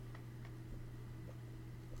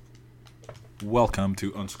Welcome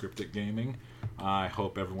to Unscripted Gaming. I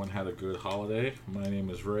hope everyone had a good holiday. My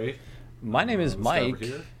name is Ray. My name is Mike.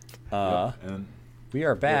 And we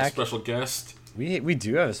are back. We have a special guest. We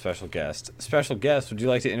do have a special guest. Special guest, would you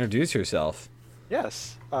like to introduce yourself?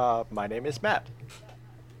 Yes. My name is Matt.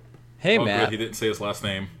 Hey, Matt. Matt. Good. He didn't say his last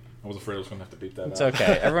name. I was afraid I was going to have to beat that It's out.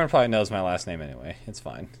 okay. Everyone probably knows my last name anyway. It's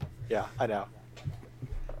fine. Yeah, I know.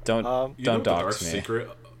 Don't you know what our dox me. secret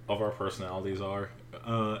of our personalities are?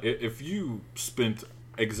 If you spent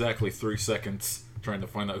exactly 3 seconds trying to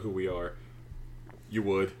find out who we are, you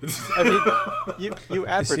would. I mean, you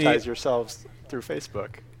advertise yourselves through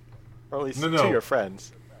Facebook, or at least to your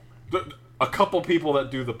friends. A couple people that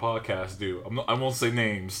do the podcast do. I won't say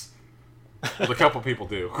names, but a couple people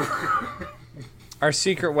do. Our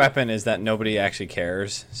secret weapon is that nobody actually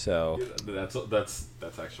cares. So that's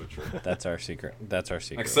actually true. That's our secret.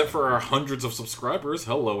 Except for our hundreds of subscribers.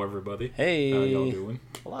 Hello, everybody. Hey, how y'all doing?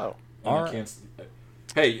 Hello.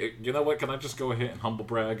 Hey, you know what? Can I just go ahead and humble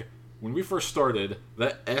brag? When we first started,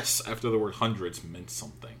 that S after the word hundreds meant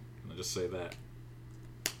something. Can I just say that?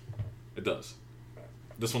 It does.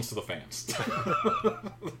 This one's to the fans.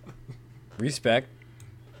 Respect.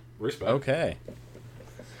 Okay.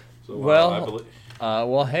 So,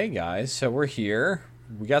 well, hey guys. So we're here.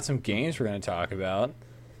 We got some games we're going to talk about.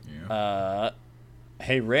 Yeah.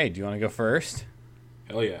 Hey Ray, do you want to go first?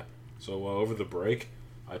 Hell yeah. So over the break,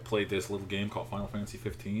 I played this little game called Final Fantasy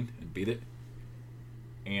 15 and beat it.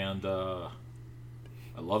 And I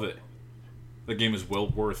love it. The game is well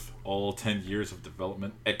worth all 10 years of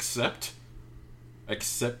development, except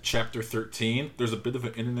Chapter 13. There's a bit of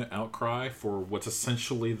an internet outcry for what's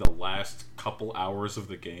essentially the last couple hours of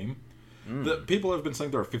the game. The people have been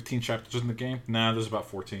saying there are 15 chapters in the game. Nah, there's about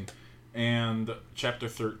 14. And Chapter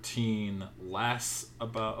 13 lasts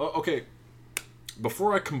about... Oh, okay,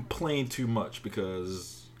 before I complain too much,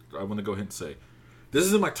 because I want to go ahead and say, this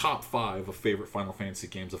is in my top 5 of favorite Final Fantasy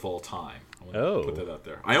games of all time. I want to put that out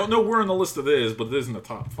there. I don't know where on the list it is, but it is in the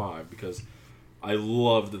top 5, because I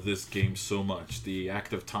loved this game so much. The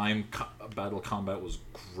active time battle combat was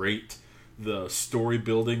great. The story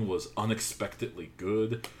building was unexpectedly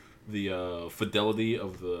good. The fidelity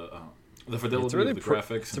of the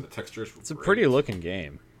graphics and the textures were It's a great. pretty looking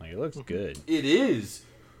game. Like, it looks good. It is.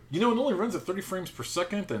 You know, it only runs at 30 frames per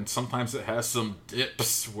second, and sometimes it has some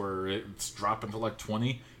dips where it's dropping to like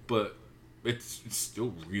 20, but it's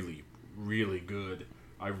still really, really good.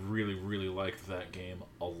 I really, really liked that game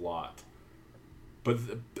a lot.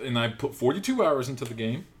 And I put 42 hours into the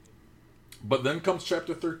game, but then comes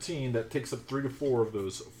Chapter 13 that takes up 3 to 4 of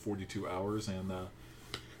those 42 hours, and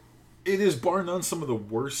it is bar none some of the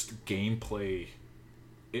worst gameplay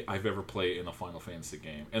I've ever played in a Final Fantasy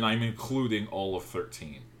game, and I'm including all of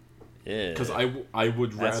 13. Because I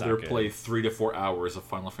would rather play 3 to 4 hours of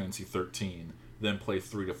Final Fantasy 13 than play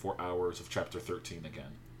 3 to 4 hours of Chapter 13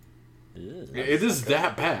 again. It is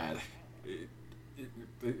that bad.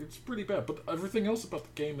 It's pretty bad, but everything else about the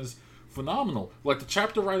game is phenomenal. Like the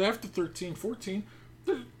chapter right after 13, 14,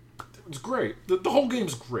 it's great. The whole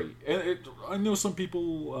game's great. And I know some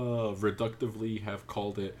people reductively have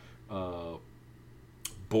called it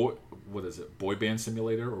boy band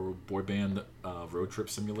simulator or boy band road trip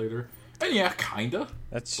simulator. And yeah, kinda.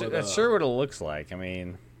 That's sure what it looks like. I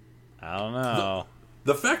mean, I don't know.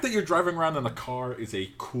 The fact that you're driving around in a car is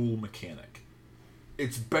a cool mechanic.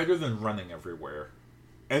 It's better than running everywhere.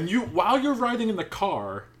 And while you're riding in the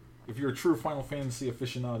car, if you're a true Final Fantasy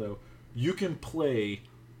aficionado, you can play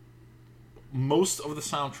most of the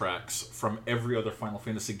soundtracks from every other Final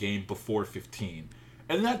Fantasy game before 15.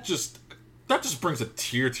 And that just brings a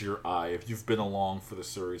tear to your eye if you've been along for the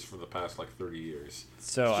series for the past like 30 years.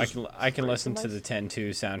 So I can listen to the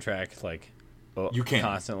 10-2 soundtrack like you can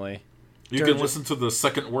constantly. You can listen to the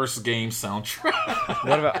second worst game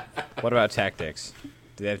soundtrack. What about Tactics?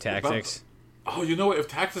 Do they have Tactics? Oh, you know what? If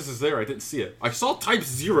Tactics is there, I didn't see it. I saw Type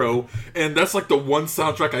 0, and that's like the one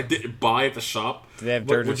soundtrack I didn't buy at the shop. Do they have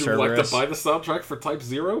Dirge Would you like to buy the soundtrack for Type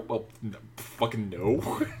 0? Well, fucking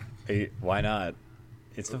no. Why not?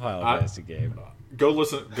 It's the Final Fantasy game. Go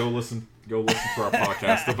listen to our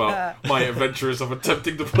podcast about my adventures of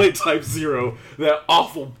attempting to play Type 0, that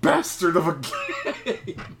awful bastard of a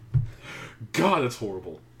game. God, it's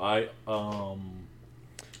horrible.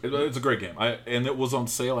 It's a great game. And it was on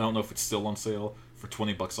sale. I don't know if it's still on sale for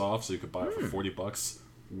 $20 off, so you could buy it for $40.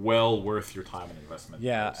 Well worth your time and investment.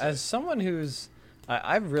 Yeah, as someone who's,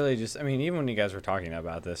 I've really just, I mean, even when you guys were talking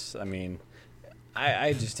about this, I mean,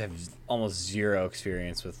 I just have almost zero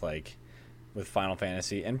experience with Final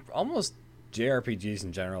Fantasy and almost JRPGs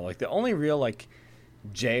in general. Like the only real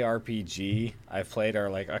JRPG I've played are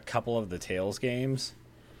like a couple of the Tales games.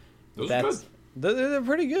 Those are good. They're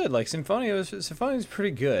pretty good. Like Symphonia's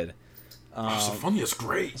pretty good. Symphonia's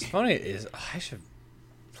great. Symphonia is. I should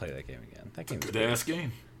play that game again. That game's good ass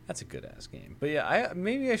game. That's a good ass game. But yeah,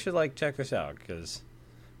 maybe I should like check this out because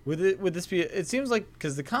would this be? It seems like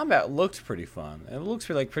because the combat looked pretty fun and it looks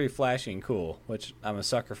pretty flashy and cool, which I'm a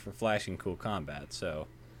sucker for flashy and cool combat. So,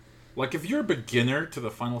 like if you're a beginner to the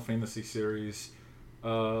Final Fantasy series,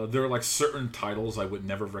 there are like certain titles I would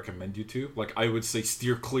never recommend you to. Like I would say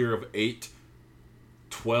steer clear of 8,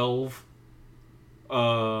 12.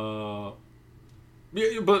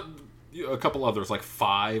 Yeah, but a couple others like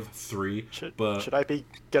 5, 3. Should I be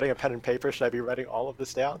getting a pen and paper? Should I be writing all of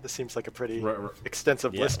this down? This seems like a pretty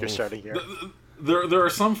extensive list you're starting here. There are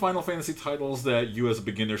some Final Fantasy titles that you as a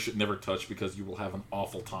beginner should never touch because you will have an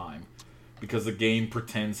awful time because the game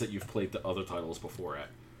pretends that you've played the other titles before it.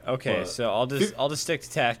 Okay, so I'll just stick to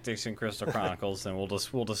Tactics and Crystal Chronicles, and we'll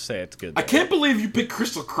just say it's good. I can't believe you picked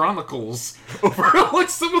Crystal Chronicles over like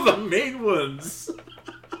some of the main ones.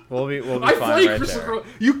 We'll be fine right there.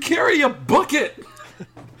 You carry a bucket.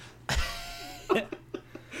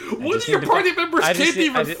 One of your party members can't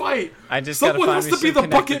even fight. I just Someone gotta find has me to be some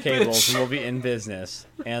the connector bucket cables, bitch. and we'll be in business.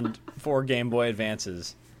 And 4 Game Boy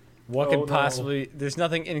Advances. What could possibly? There's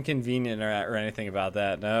nothing inconvenient or anything about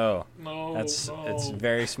that. No. It's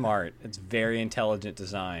very smart. It's very intelligent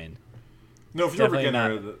design. No, if you're a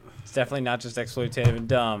beginner, it's definitely not just exploitative and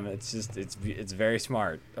dumb. It's just it's very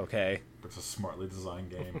smart. Okay. It's a smartly designed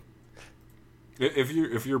game.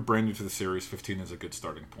 If you're brand new to the series, 15 is a good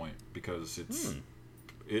starting point because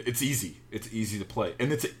it's easy. It's easy to play,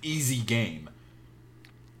 and it's an easy game.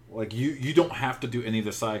 Like you don't have to do any of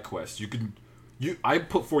the side quests. I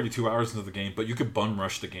put 42 hours into the game, but you could bum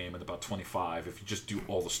rush the game in about 25 if you just do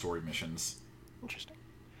all the story missions. Interesting.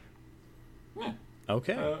 Yeah.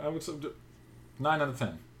 Okay. I would say 9 out of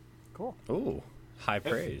 10. Cool. Ooh, high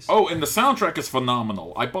praise. Oh, and the soundtrack is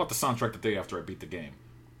phenomenal. I bought the soundtrack the day after I beat the game.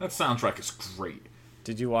 That soundtrack is great.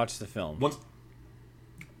 Did you watch the film?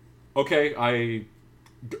 Okay,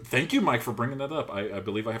 thank you, Mike, for bringing that up. I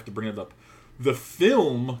believe I have to bring it up. The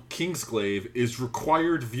film Kingsglaive is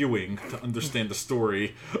required viewing to understand the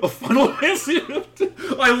story of Final Fantasy.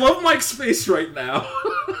 I love Mike's face right now.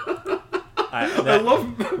 I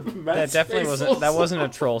love Matt's that definitely face wasn't. That also. wasn't a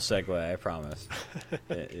troll segue. I promise.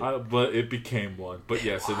 But it became one. But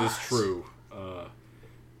yes, it is true.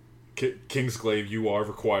 Kingsglaive, you are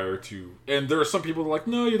required to. And there are some people that are like,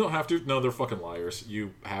 no, you don't have to. No, they're fucking liars.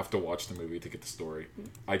 You have to watch the movie to get the story.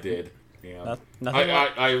 I did.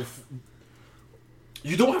 And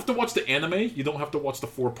you don't have to watch the anime. You don't have to watch the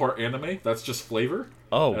 4-part anime. That's just flavor.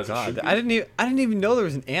 Oh god, I didn't even know there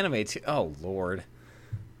was an anime too. Oh lord.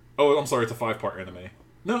 Oh, I'm sorry. It's a 5-part anime.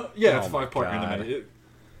 No, yeah, it's a 5-part anime.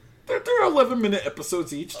 They're 11-minute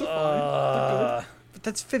episodes each. They're fine. But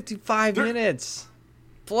that's 55 minutes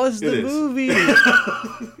plus the movie,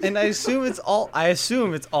 and I assume it's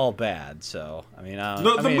all bad. So I mean,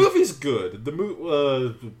 the movie's good.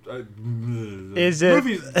 The is it?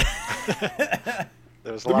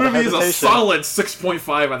 The movie is a solid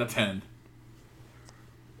 6.5 out of 10.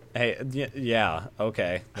 Hey, yeah,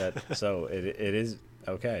 okay. So it is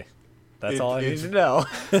okay. That's all I need to know.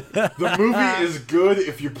 The movie is good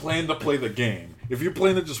if you plan to play the game. If you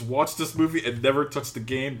plan to just watch this movie and never touch the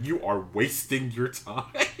game, you are wasting your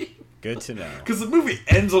time. Good to know. Because the movie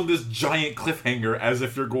ends on this giant cliffhanger as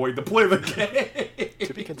if you're going to play the game.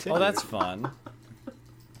 To be continued. Oh, that's fun.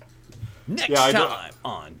 Next time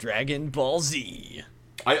on Dragon Ball Z.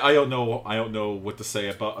 I don't know what to say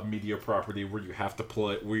about a media property where you have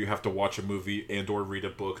to watch a movie and or read a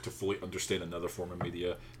book to fully understand another form of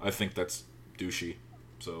media. I think that's douchey.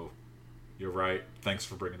 So you're right. Thanks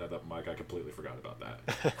for bringing that up, Mike. I completely forgot about that.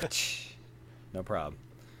 No problem.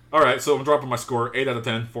 All right, so I'm dropping my score 8 out of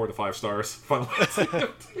 10, 4 to 5 stars. Final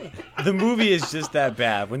Fantasy. The movie is just that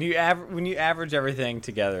bad. When you average everything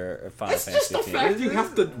together, Final Fantasy. It's just the fact you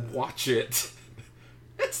have to watch it.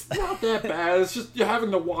 It's not that bad. It's just you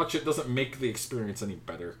having to watch it doesn't make the experience any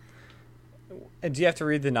better. And do you have to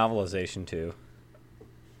read the novelization too?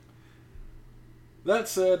 That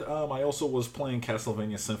said, I also was playing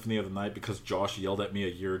Castlevania Symphony of the Night because Josh yelled at me a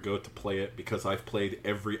year ago to play it because I've played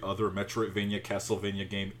every other Metroidvania Castlevania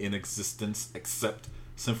game in existence except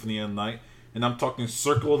Symphony of the Night. And I'm talking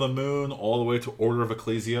Circle of the Moon all the way to Order of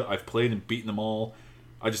Ecclesia. I've played and beaten them all.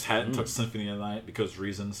 I just hadn't touched Symphony of the Night because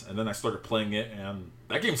reasons. And then I started playing it, and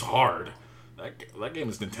that game's hard. That game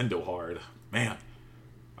is Nintendo hard. Man,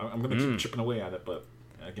 I'm going to keep chipping away at it, but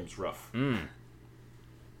that game's rough.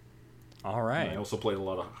 All right. And I also played a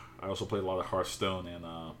lot of Hearthstone and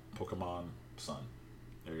Pokemon Sun.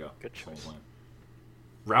 There you go. Good choice.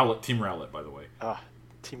 Rowlet, Team Rowlet, by the way.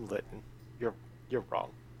 Team Litton. You're wrong.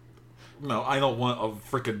 No, I don't want a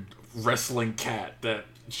freaking wrestling cat that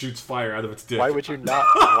shoots fire out of its dick. Why would you not?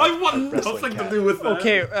 I want nothing to do with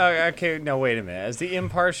that. Okay. No, wait a minute. As the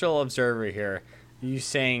impartial observer here, you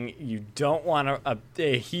saying you don't want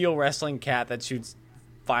a heel wrestling cat that shoots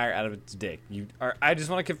fire out of its dick? I just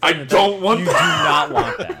want to confirm. I don't want you that. do not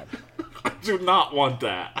want that. I do not want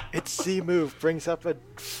that. Its Z move brings up a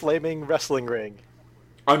flaming wrestling ring.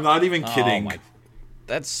 I'm not even kidding. Oh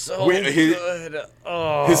that's so good.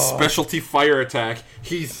 Oh. His specialty fire attack,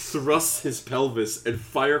 he thrusts his pelvis and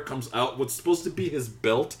fire comes out what's supposed to be his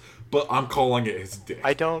belt, but I'm calling it his dick.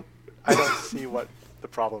 I don't see what the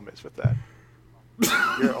problem is with that.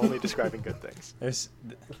 You're only describing good things.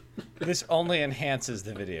 This only enhances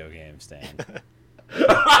the video game, Stan.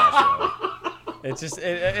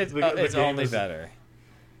 It's only better.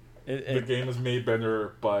 The game is made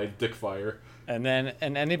better by dick fire. And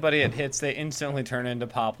anybody it hits, they instantly turn into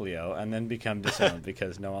Poplio and then become disowned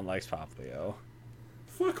because no one likes Poplio.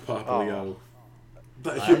 Fuck Poplio.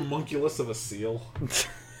 That homunculus of a seal.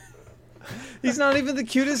 He's not even the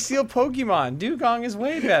cutest seal Pokemon. Dugong is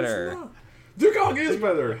way better. Dugong is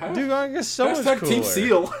better. Dugong is so much cooler. Team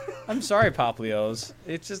Seal. I'm sorry, Poplios.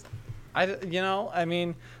 It's just,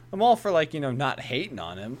 I'm all for not hating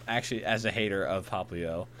on him. Actually, as a hater of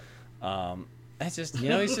Poplio, that's just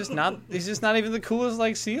he's just not even the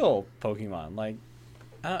coolest seal Pokemon.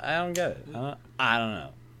 I don't get it. I don't know.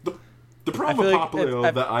 The problem with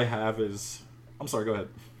Poplio that I have is, I'm sorry. Go ahead.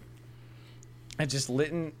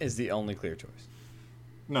 Litten is the only clear choice.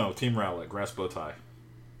 No, Team Rowlet, grass bow tie.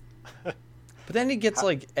 But then he gets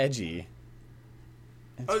edgy.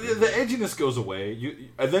 The edginess goes away.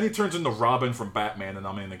 And then he turns into Robin from Batman, and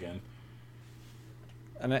I'm in again.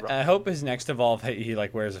 And I hope his next evolve he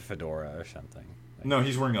wears a fedora or something. No,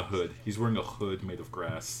 he's wearing a hood. He's wearing a hood made of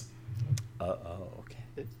grass. Okay.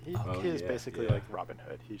 He is basically like Robin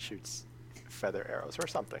Hood. He shoots feather arrows or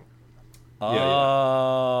something.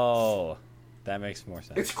 Oh, that makes more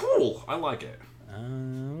sense. It's cool. I like it.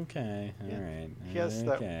 Okay. All right. He has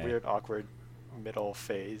that weird, awkward middle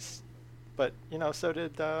phase. But, so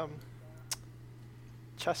did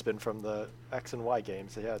Chespin from the X and Y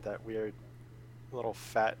games. He had that weird little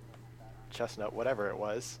fat chestnut, whatever it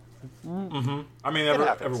was. Mm-hmm. I mean,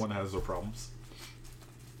 everyone has their problems.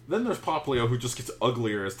 Then there's Poplio, who just gets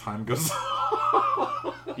uglier as time goes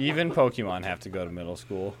on. Even Pokemon have to go to middle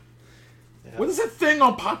school. Yeah. What is that thing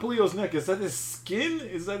on Poplio's neck? Is that his skin?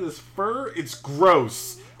 Is that his fur? It's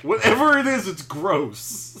gross. Whatever it is, it's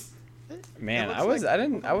gross. Man, now I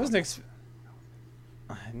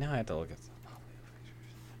have to look at the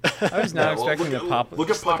Poplio pictures. I was not expecting the Poplio. Look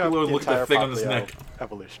at Poplio and look at the thing on his neck.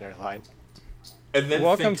 Evolutionary line. And then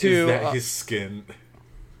is that his skin?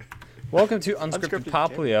 Welcome to Unscripted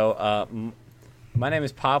Poplio. My name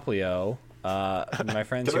is Poplio. My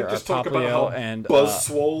friends here are Poplio and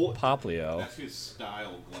BUZZSWOLE. Poplio. That's his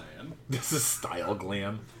style gland. This is style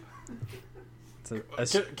gland.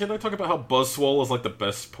 Can I talk about how BUZZSWOLE is the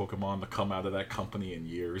best Pokemon to come out of that company in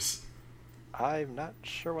years? I'm not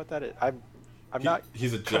sure what that is.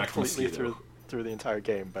 He's a jacked completely through the entire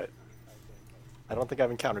game, but I don't think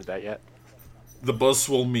I've encountered that yet. The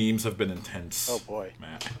BUZZSWOLE memes have been intense. Oh boy,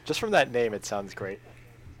 Matt. Just from that name, it sounds great.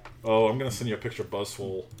 Oh, I'm gonna send you a picture of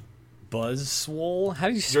BUZZSWOLE. BUZZSWOLE? How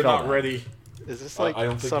do you spell You're not that? ready. Is this I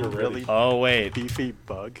don't think some you're ready. really beefy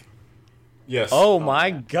bug? Yes. Oh my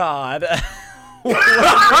god.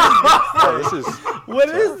 This is what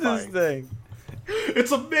is this thing?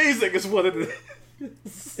 It's amazing is what it is.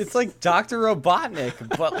 It's like Dr.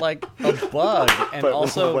 Robotnik, but a bug, and but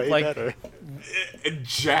also way better. And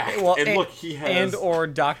Jack. Well, and look, he has or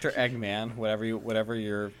Dr. Eggman, whatever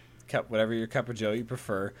your cup of Joe you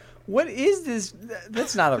prefer. What is this?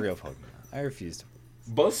 That's not a real Pokemon. I refuse to.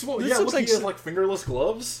 BUZZSWOLE. Yeah, look, he has fingerless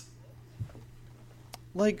gloves.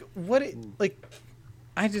 What?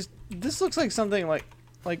 This looks like something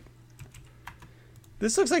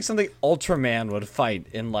This looks like something Ultraman would fight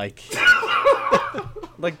in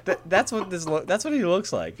that's what that's what he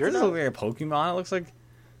looks like. It doesn't look like a Pokemon. It looks like.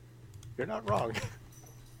 You're not wrong.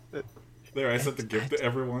 There, I sent the gift to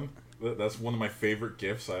everyone. That's one of my favorite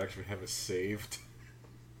gifts. I actually have it saved.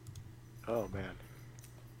 Oh man,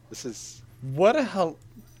 this is what a hell.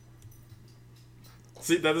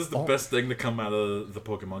 See, that is the best thing to come out of the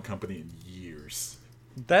Pokemon Company in years.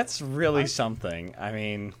 That's really something. I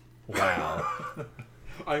mean, wow.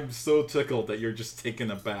 I'm so tickled that you're just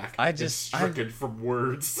taken aback. I'm stricken from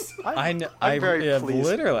words. I'm very pleased.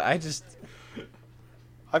 Literally,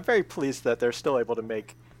 I'm very pleased that they're still able to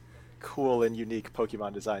make cool and unique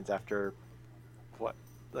Pokemon designs after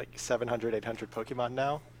 700, 800 Pokemon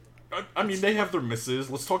now. I mean, they have their misses.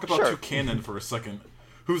 Let's talk about Sure. Toucanon for a second.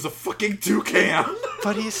 Who's a fucking toucan?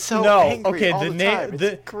 But he's so angry all the time.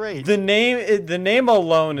 It's great. The name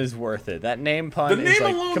alone is worth it. That name pun The is name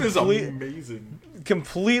like alone is amazing.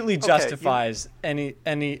 Completely justifies any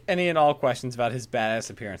and all questions about his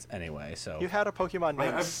badass appearance anyway. So You had a Pokemon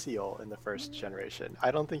named Seal in the first generation.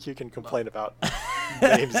 I don't think you can complain about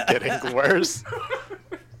names getting worse.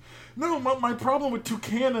 No, my problem with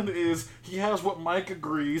Toucanon is he has what Mike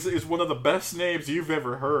agrees is one of the best names you've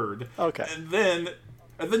ever heard. Okay. And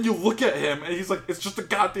then you look at him and he's like, it's just a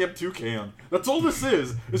goddamn toucan. That's all this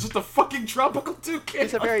is. It's just a fucking tropical toucan.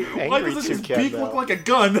 He's a very angry Why does his toucan, beak though. look like a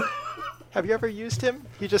gun? Have you ever used him?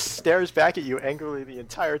 He just stares back at you angrily the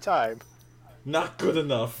entire time. Not good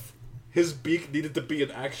enough. His beak needed to be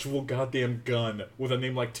an actual goddamn gun with a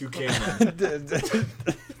name like Toucanon.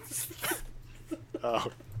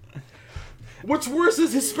 Oh. What's worse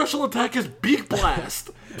is his special attack is Beak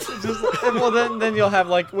Blast. well, then you'll have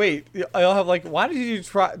like, wait, you'll have like, why did you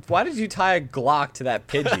tie a Glock to that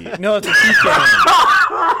Pidgey? No, it's a toucan.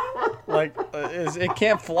 Like, it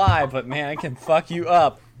can't fly, but man, it can fuck you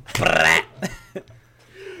up.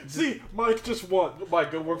 See, Mike just won.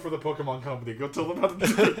 Mike, go work for the Pokemon Company. Go tell them how to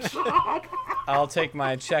do their job. I'll take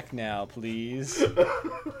my check now, please.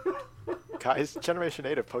 Guys, Generation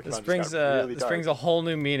 8 of Pokemon This just got really dark. brings a whole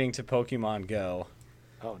new meaning to Pokemon Go.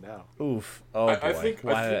 Oh, no. Oof. Oh, boy. I think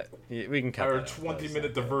we can cut our that out.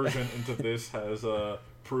 20-minute diversion into this has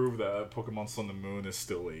proved that Pokemon Sun and Moon is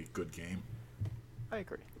still a good game. I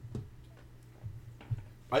agree.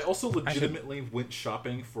 I also legitimately went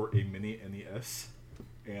shopping for a mini NES,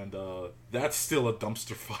 and that's still a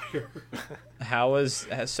dumpster fire.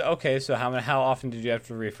 So how often did you have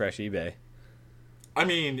to refresh eBay? I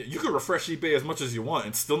mean, you can refresh eBay as much as you want.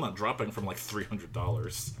 It's still not dropping from like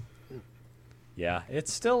 $300. Yeah,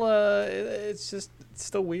 it's still it's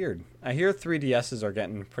still weird. I hear 3DSs are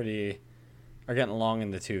getting long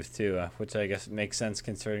in the tooth too, which I guess makes sense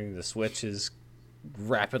considering the Switch is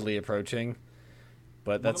rapidly approaching.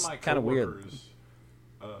 But that's kind of weird.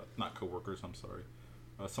 Not coworkers, I'm sorry.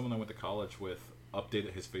 Someone I went to college with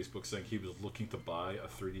updated his Facebook saying he was looking to buy a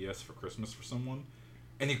 3DS for Christmas for someone,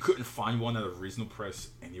 and he couldn't find one at a reasonable price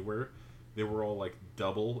anywhere. They were all like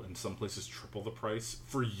double, and some places triple the price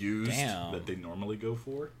for used that they normally go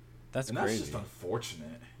for. That's and crazy. That's just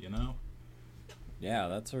unfortunate, you know? Yeah,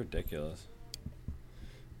 that's ridiculous.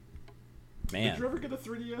 Man. Did you ever get a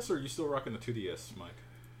 3DS, or are you still rocking the 2DS, Mike?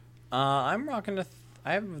 I'm rocking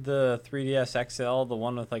I have the 3DS XL, the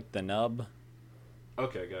one with like the nub.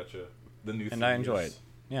 Okay, gotcha. The new 3DS. And I enjoy it.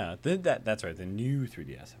 Yeah, that's right, the new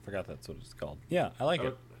 3DS. I forgot that's what it's called. Yeah, I like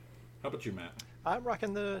it. How about you, Matt? I'm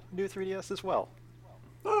rocking the new 3DS as well.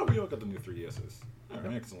 Oh, we all got the new 3DSs. All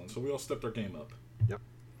right, excellent. So we all stepped our game up. Yep.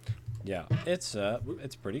 Yeah, it's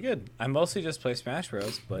pretty good. I mostly just play Smash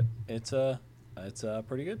Bros, but it's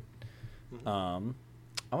pretty good. I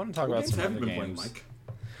want to talk about some other games. Playing, Mike?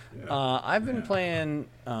 Yeah. I've been playing.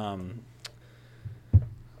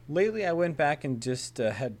 Lately, I went back and just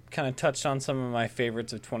had kind of touched on some of my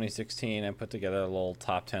favorites of 2016. I put together a little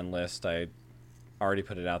top 10 list. I already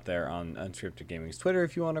put it out there on Unscripted Gaming's Twitter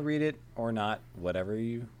if you want to read it or not. Whatever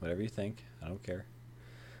you think. I don't care.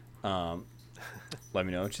 Let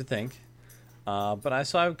me know what you think. But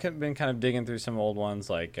I've been kind of digging through some old ones,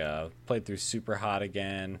 like played through Super Hot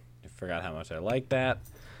again. I forgot how much I liked that.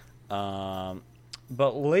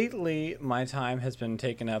 But lately, my time has been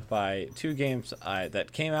taken up by two games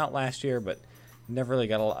that came out last year, but never really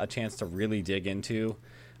got a chance to really dig into.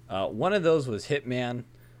 One of those was Hitman.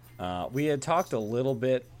 We had talked a little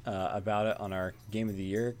bit about it on our Game of the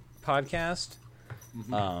Year podcast,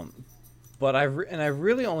 but I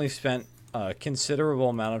really only spent a considerable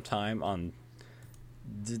amount of time on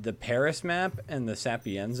the Paris map and the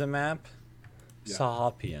Sapienza map. Yeah.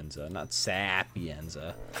 Sapienza, not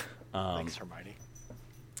Sapienza. Thanks, Hermione.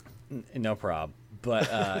 No prob.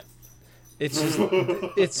 But it's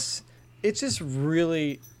just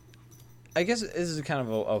really, I guess this is kind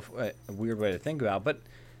of a weird way to think about, but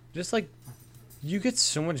just like you get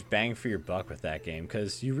so much bang for your buck with that game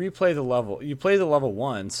because you play the level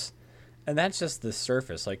once, and that's just the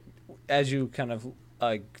surface. Like as you kind of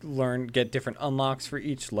get different unlocks for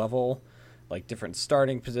each level, like different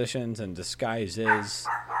starting positions and disguises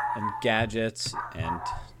and gadgets and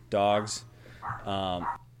dogs.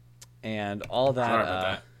 And all that. Sorry about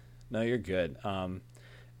that. No, you're good.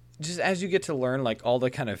 Just as you get to learn, like all the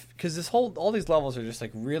kind of, because all these levels are just like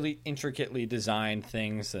really intricately designed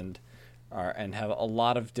things and have a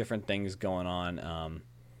lot of different things going on.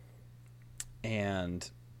 And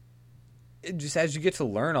just as you get to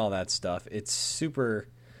learn all that stuff, it's super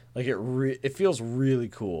Like it feels really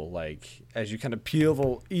cool. Like as you kind of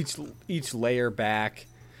peel each layer back,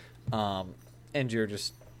 and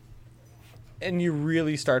you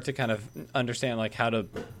really start to kind of understand like how to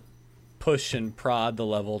push and prod the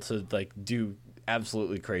level to like do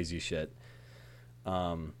absolutely crazy shit.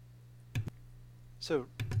 So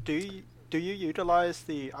do you utilize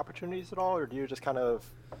the opportunities at all, or do you just kind of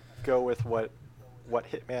go with what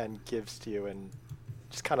Hitman gives to you and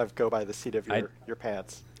just kind of go by the seat of your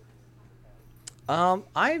pants?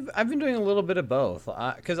 I've been doing a little bit of both,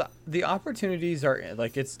 because the opportunities are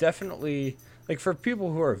like, it's definitely like for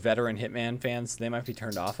people who are veteran Hitman fans, they might be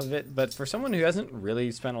turned off of it, but for someone who hasn't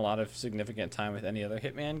really spent a lot of significant time with any other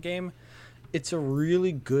Hitman game, it's a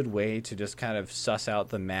really good way to just kind of suss out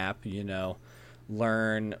the map, you know,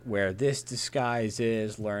 learn where this disguise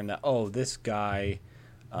is, learn that, oh, this guy,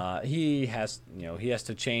 he has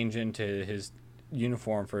to change into his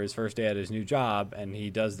uniform for his first day at his new job, and he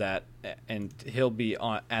does that, and he'll be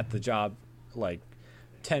at the job like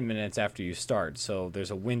 10 minutes after you start, so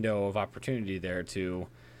there's a window of opportunity there to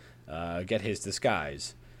get his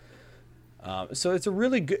disguise. So it's a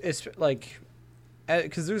really good, it's like,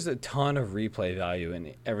 because there's a ton of replay value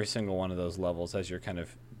in every single one of those levels as you're kind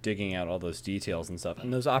of digging out all those details and stuff,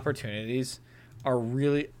 and those opportunities are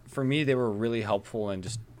really, for me, they were really helpful in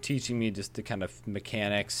just teaching me just the kind of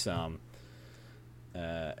mechanics,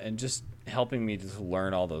 and just helping me just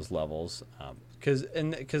learn all those levels.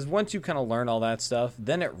 Because once you kind of learn all that stuff,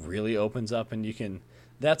 then it really opens up, and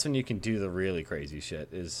that's when you can do the really crazy shit,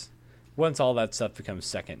 is once all that stuff becomes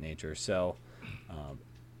second nature. So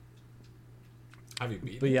have you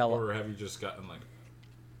beaten it, or have you just gotten like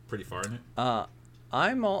pretty far in it?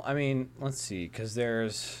 I mean, let's see, because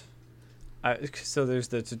there's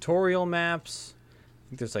the tutorial maps. I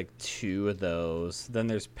think there's like 2 of those. Then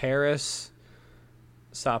there's Paris,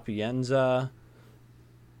 Sapienza.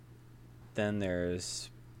 Then there's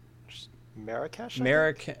Marrakesh.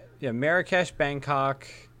 Marrakesh, Bangkok,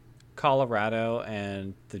 Colorado,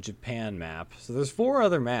 and the Japan map. So there's 4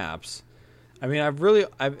 other maps. I mean, I've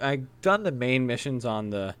done the main missions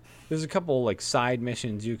on there's a couple like side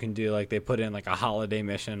missions you can do. Like they put in like a holiday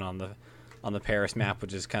mission on the Paris map,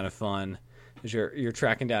 which is kind of fun. You're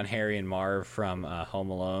tracking down Harry and Marv from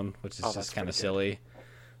Home Alone, which is just kind of silly.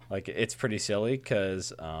 Like, it's pretty silly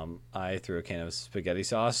because I threw a can of spaghetti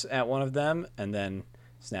sauce at one of them and then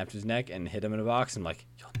snapped his neck and hit him in a box. I'm like,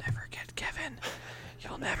 you'll never get Kevin.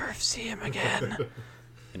 You'll never see him again.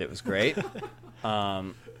 And it was great.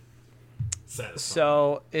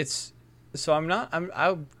 So I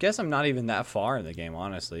guess I'm not even that far in the game,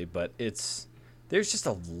 honestly, but there's just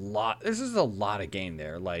a lot of game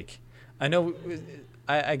there. Like, I know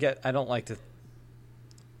I don't like to.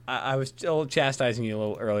 I was still chastising you a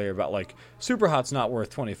little earlier about like Superhot's not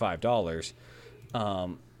worth $25,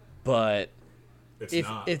 but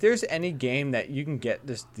if there's any game that you can get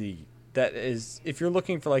that is, if you're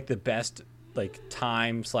looking for like the best like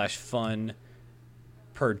time/fun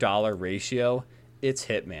per dollar ratio, it's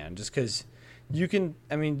Hitman. Just because you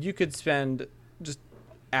could spend just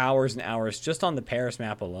hours and hours just on the Paris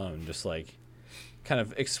map alone, just like kind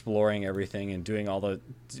of exploring everything and doing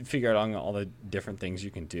figure out all the different things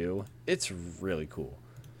you can do. It's really cool.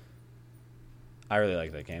 I really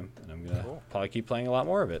like that game, and I'm gonna probably keep playing a lot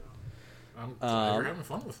more of it. I'm glad you're having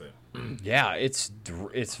fun with it. Yeah, it's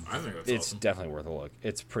awesome. definitely worth a look.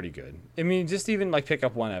 It's pretty good. I mean, just even like pick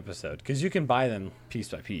up one episode, because you can buy them piece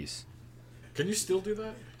by piece. Can you still do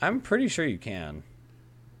that? I'm pretty sure you can.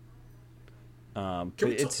 Oh, go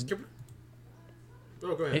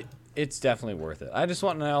ahead. It's definitely worth it. I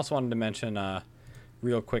also wanted to mention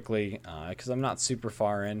real quickly, because I'm not super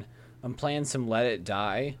far in. I'm playing some Let It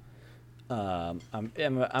Die. I'm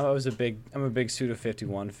a big Suda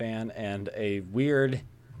 51 fan, and a weird,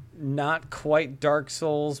 not quite Dark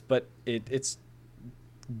Souls, but it's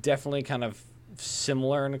definitely kind of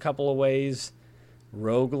similar in a couple of ways.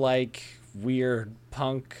 Roguelike, weird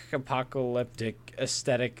punk apocalyptic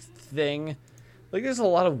aesthetic thing. Like, there's a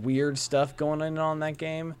lot of weird stuff going on that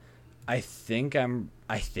game. I think I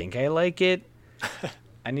like it.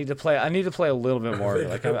 I need to play a little bit more.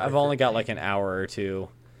 Like, I've only got like an hour or two.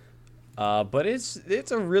 But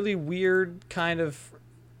it's a really weird kind of,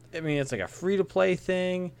 I mean, it's like a free to play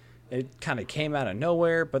thing. It kind of came out of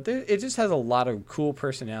nowhere, but it just has a lot of cool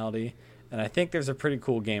personality, and I think there's a pretty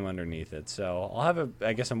cool game underneath it. So I'll have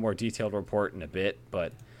a more detailed report in a bit,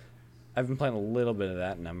 but I've been playing a little bit of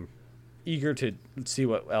that, and I'm eager to see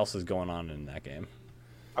what else is going on in that game.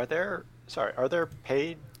 Are there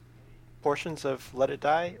paid portions of Let It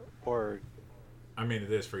Die, or? I mean,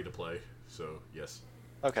 it is free to play, so yes.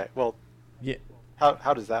 Okay, well, yeah.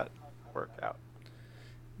 How does that work out?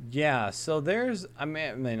 Yeah, so I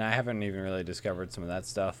haven't even really discovered some of that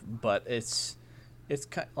stuff, but it's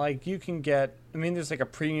like you can get. I mean, there's like a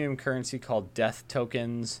premium currency called death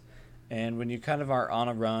tokens, and when you kind of are on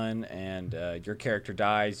a run and your character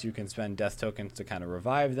dies, you can spend death tokens to kind of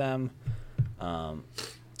revive them. Um,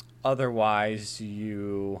 otherwise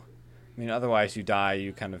you die,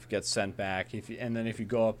 you kind of get sent back. And then if you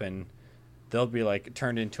go up and they'll be like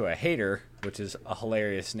turned into a hater, which is a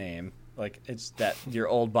hilarious name. Like it's that your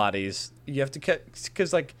old bodies you have to cut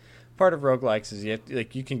because like part of roguelikes is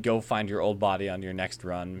you can go find your old body on your next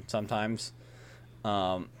run sometimes.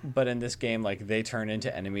 But in this game, like they turn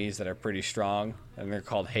into enemies that are pretty strong and they're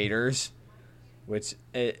called haters, which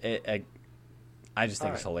I just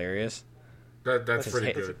think it's hilarious. That's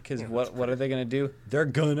pretty good. Because what are they gonna do? They're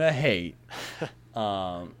gonna hate.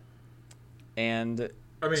 And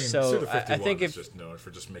I mean, so Suda 51 I think is just known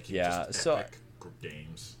for just making epic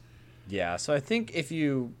games. Yeah, so I think if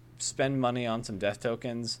you spend money on some death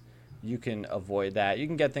tokens, you can avoid that. You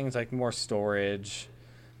can get things like more storage.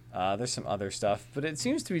 There's some other stuff, but it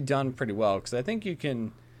seems to be done pretty well because I think you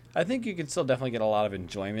can still definitely get a lot of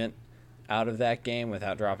enjoyment out of that game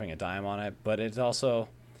without dropping a dime on it. But it's also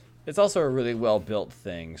a really well built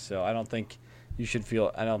thing. So I don't think you should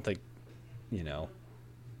feel. I don't think,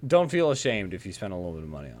 don't feel ashamed if you spend a little bit of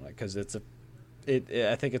money on it because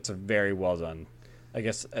I think it's a very well done. I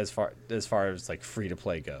guess as far as like free to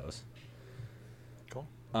play goes. Cool.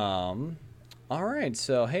 All right.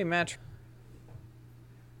 So hey, Matt.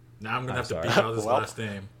 Now I'm gonna have to beat out his last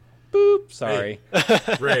name. Boop. Sorry.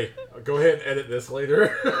 Hey, Ray, go ahead and edit this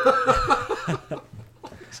later.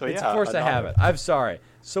 So it's a force of habit. I'm sorry.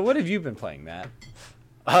 So what have you been playing, Matt?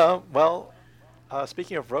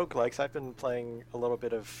 Speaking of roguelikes, I've been playing a little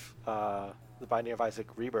bit of The Binding of Isaac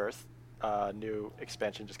Rebirth. New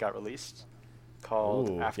expansion just got released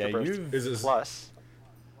called Afterbirth Plus.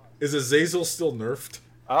 Is Azazel still nerfed?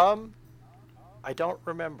 I don't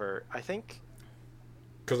remember. I think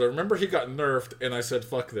because I remember he got nerfed, and I said,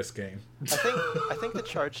 "Fuck this game." I think the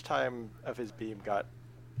charge time of his beam got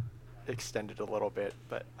extended a little bit,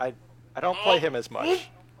 but I don't play him as much.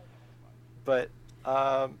 But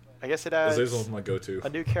I guess it has Azazel's my go-to. A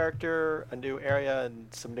new character, a new area,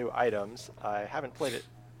 and some new items. I haven't played it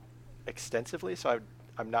extensively, so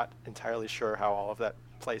I'm not entirely sure how all of that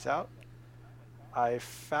plays out. I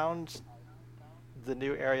found the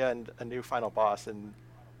new area and a new final boss, and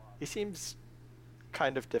he seems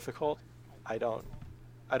kind of difficult. I don't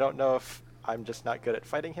know if I'm just not good at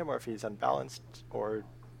fighting him or if he's unbalanced or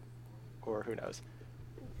who knows.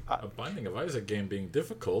 A Binding of Isaac game being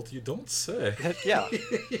difficult, you don't say. Yeah.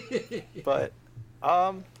 But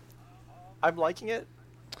I'm liking it.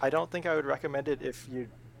 I don't think I would recommend it if you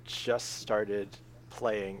just started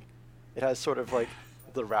playing. It has sort of like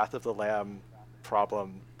the Wrath of the Lamb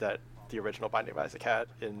problem that the original Binding of Isaac had,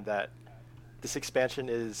 in that this expansion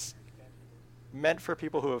is meant for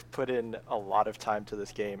people who have put in a lot of time to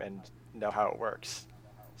this game and know how it works.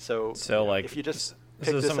 So like if you just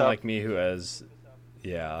pick this someone up, like me who has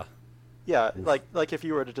yeah, like if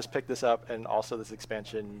you were to just pick this up and also this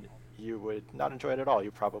expansion, you would not enjoy it at all.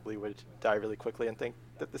 You probably would die really quickly and think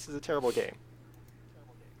that this is a terrible game.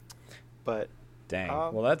 But dang.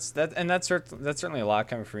 Well, that's certainly a lot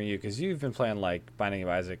coming from you because you've been playing like Binding of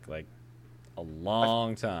Isaac like a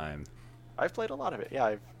long time. I've played a lot of it. Yeah,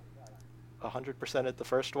 I've 100%ed the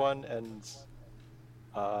first one, and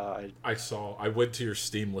I went to your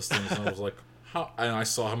Steam listings and I was like, and I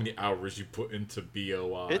saw how many hours you put into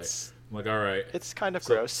BOI. I'm like, all right. It's kind of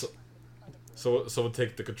gross. So we'll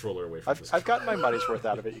take the controller away from this. I've gotten my money's worth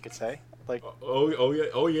out of it, you could say. Like, oh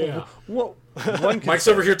yeah. Whoa. Mike's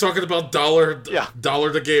over here talking about dollar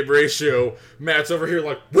to game ratio. Matt's over here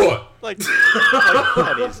like, what? Like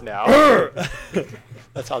pennies now.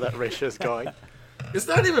 That's how that ratio is going. It's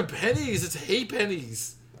not even pennies. It's hay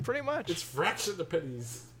pennies. Pretty much. It's fraction of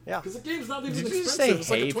pennies. Yeah. Because the game's not even Did expensive. You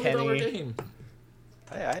say it's like a $20 penny? game.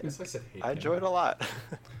 Hey, Yes, I said hay I enjoyed it a lot.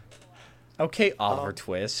 Okay, Oliver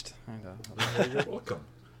Twist. You're welcome.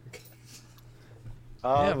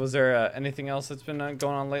 Yeah, was there anything else that's been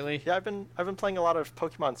going on lately? Yeah, I've been playing a lot of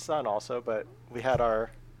Pokemon Sun also, but we had our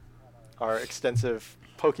extensive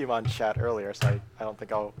Pokemon chat earlier, so I don't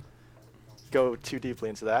think I'll go too deeply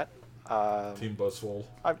into that. Team BUZZSWOLE.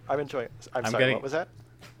 I'm enjoying. I'm sorry. What was that?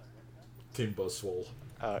 Team BUZZSWOLE.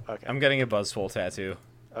 Okay. I'm getting a BUZZSWOLE tattoo.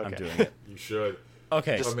 Okay. I'm doing it. You should.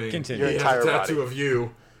 Okay, continue. He has a tattoo of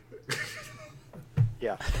you.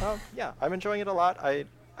 Yeah. Yeah, I'm enjoying it a lot. I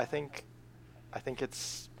think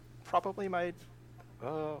it's probably my. I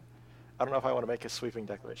don't know if I want to make a sweeping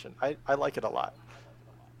declaration. I like it a lot.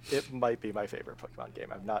 It might be my favorite Pokemon game.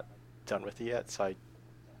 I'm not done with it yet, so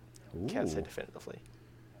can't say Ooh. definitively.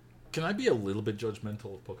 Can I be a little bit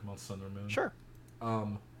judgmental of Pokemon Sun or Moon? Sure.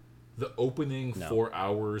 The opening No. 4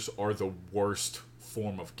 hours are the worst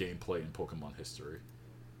form of gameplay in Pokemon history.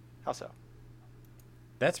 How so?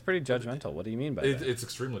 That's pretty judgmental. What do you mean by that? It's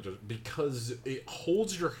extremely because it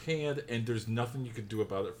holds your hand and there's nothing you can do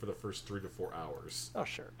about it for the first 3 to 4 hours. Oh,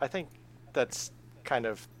 sure. I think that's kind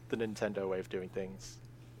of the Nintendo way of doing things.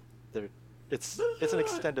 It's an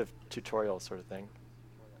extended tutorial sort of thing.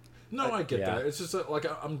 No, I get Yeah. that. It's just that, like,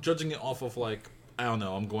 I'm judging it off of, like, I don't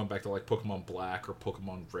know, I'm going back to, like, Pokemon Black or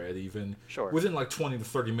Pokemon Red even. Sure. Within, like, 20 to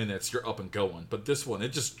 30 minutes, you're up and going. But this one, it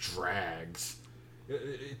just drags.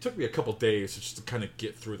 It took me a couple days just to kind of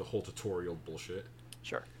get through the whole tutorial bullshit.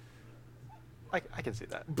 Sure. I can see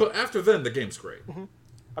that. But after then, the game's great.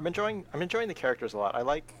 I'm enjoying the characters a lot. I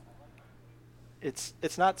like. It's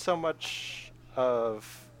not so much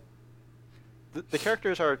of. The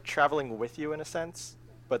characters are traveling with you in a sense,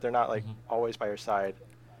 but they're not like always by your side.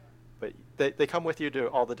 But they come with you to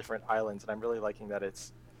all the different islands, and I'm really liking that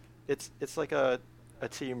it's like a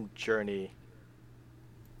team journey.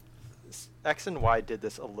 X and Y did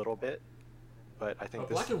this a little bit, but I think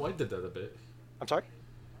Black and White did that a bit. I'm sorry.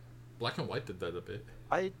 Black and White did that a bit.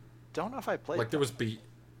 I don't know if I played. Like, there was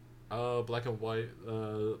Black and White,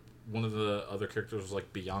 one of the other characters was,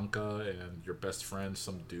 like, Bianca, and your best friend,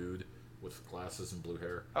 some dude with glasses and blue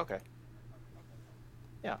hair. Okay.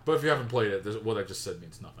 Yeah. But if you haven't played it, what I just said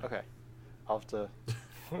means nothing. Okay. I'll have to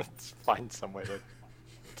find some way to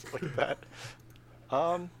look at that.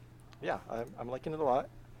 Yeah, I'm liking it a lot.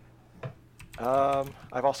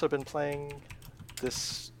 I've also been playing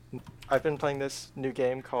this. I've been playing this new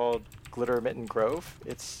game called Glitter Mitten Grove.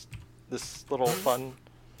 It's this little fun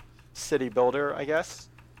city builder, I guess.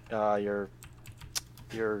 Your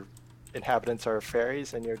inhabitants are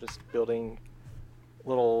fairies, and you're just building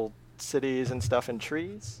little cities and stuff in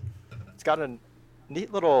trees. It's got a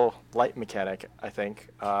neat little light mechanic, I think.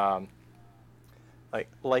 Like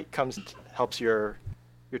light helps your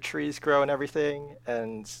trees grow and everything,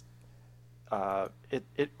 and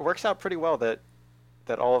it works out pretty well that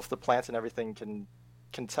all of the plants and everything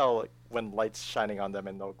can tell, like, when light's shining on them,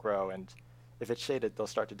 and they'll grow, and if it's shaded, they'll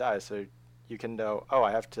start to die. So you can know, oh,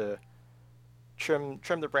 I have to trim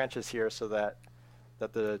the branches here so that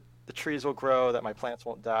the trees will grow, that my plants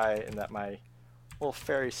won't die, and that my little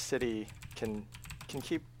fairy city can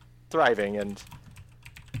keep thriving. And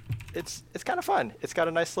it's kind of fun. It's got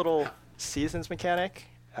a nice little seasons mechanic.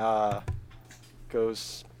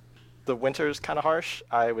 The winter's kind of harsh.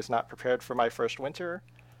 I was not prepared for my first winter,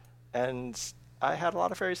 and I had a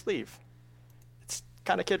lot of fairies leave. It's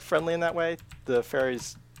kind of kid-friendly in that way. The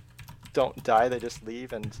fairies don't die, they just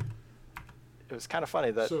leave, and it was kind of funny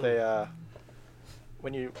that they,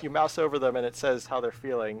 when you mouse over them and it says how they're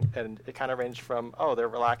feeling, and it kind of ranged from, oh, they're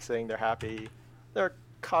relaxing, they're happy, they're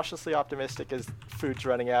cautiously optimistic as food's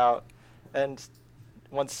running out, and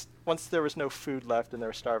once there was no food left and they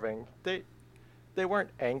were starving, they weren't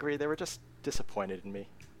angry, they were just disappointed in me.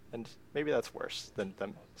 And maybe that's worse than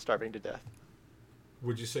them starving to death.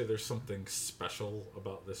 Would you say there's something special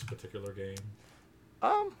about this particular game?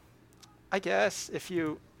 I guess if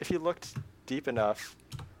you looked deep enough,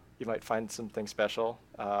 you might find something special.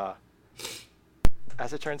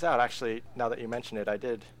 As it turns out, actually, now that you mention it, I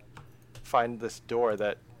did find this door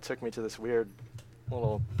that took me to this weird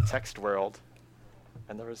little text world,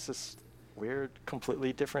 and there was this weird,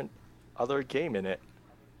 completely different other game in it.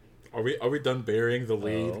 Are we done burying the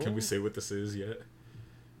lead? Oh. Can we say what this is yet?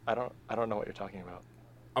 I don't know what you're talking about.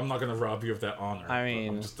 I'm not gonna rob you of that honor. I but mean,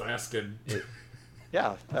 I'm just asking.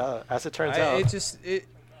 Yeah, as it turns out, It just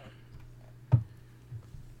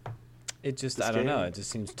This I don't know. game- It just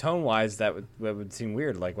seems tone wise that would seem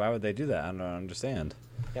weird. Like, why would they do that? I don't understand.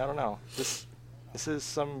 yeah, I don't know. This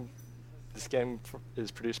game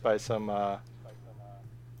is produced by some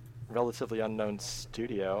relatively unknown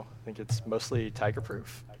studio. I think it's mostly Tiger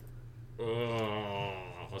Proof. Oh,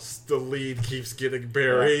 the lead keeps getting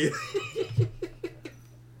buried.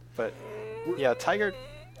 But yeah, Tiger.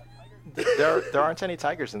 There aren't any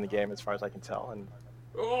tigers in the game, as far as I can tell, and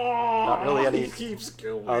Oh, not really any he keeps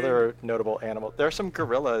going. other notable animals. There are some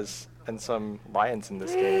gorillas and some lions in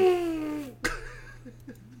this game.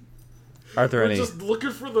 Are there We're any? just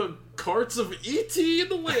looking for the carts of E.T. in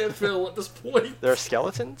the landfill at this point. There are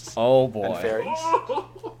skeletons Oh and boy. fairies.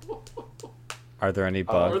 Are there any Are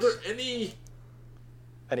bugs? there any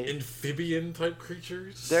Any amphibian type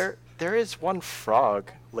creatures? there is one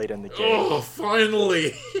frog late in the game. Oh,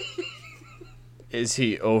 finally! Is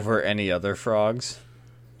he over any other frogs?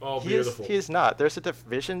 Oh, He beautiful. is not. There's a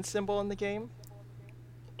division symbol in the game,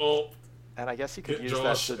 Oh, and I guess you could get use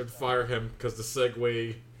Josh that to. and fire him because the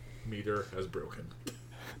segue meter has broken.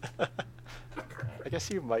 I guess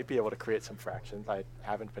you might be able to create some fractions. I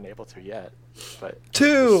haven't been able to yet, but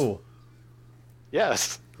 2.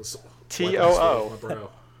 yes, Wiping the sweat off my TOO. brow.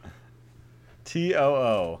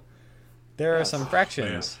 TOO. There are Yes. some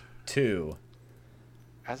fractions. 2.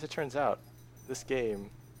 As it turns out, this game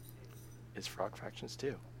is Frog Fractions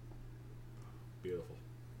 2. Beautiful.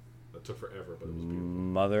 That took forever, but it was beautiful.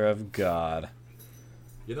 Mother of God.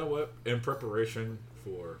 You know what? In preparation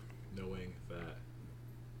for knowing that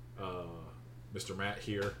Mr. Matt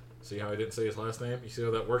here, see how I didn't say his last name? You see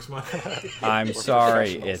how that works, Mike? I'm We're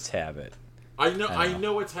sorry, professionals. it's habit. I know I know. I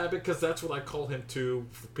know it's habit because that's what I call him too.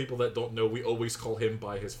 For people that don't know, we always call him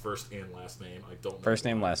by his first and last name. I don't know First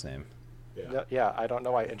name, why. last name. Yeah. No, yeah, I don't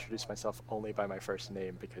know why I introduced myself only by my first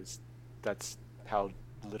name because that's how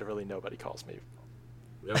literally nobody calls me.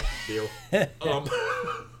 Yep, deal.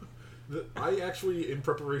 I actually, in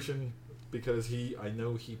preparation, because I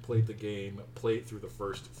know he played the game, played through the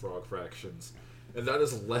first Frog Fractions, and that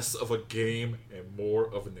is less of a game and more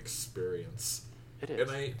of an experience. It is.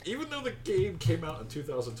 And even though the game came out in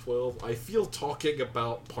 2012, I feel talking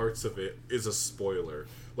about parts of it is a spoiler.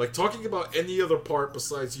 Like, talking about any other part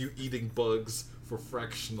besides you eating bugs for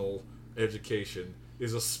fractional education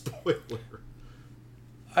is a spoiler.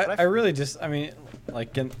 I really just, I mean,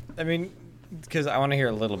 because I want to hear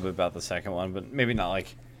a little bit about the second one, but maybe not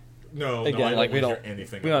like, No, again, no, I like don't want to hear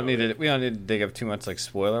anything we don't about need it. to, we don't need to dig up too much like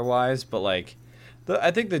spoiler wise, but like,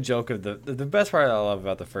 I think the joke of the best part I love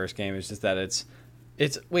about the first game is just that it's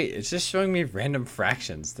just showing me random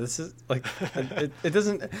fractions. This is like, it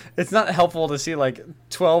doesn't, it's not helpful to see like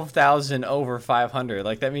 12,000 over 500.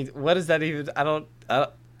 Like that means, what does that even,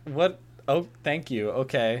 what? Oh, thank you.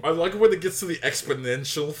 Okay. I like when it gets to the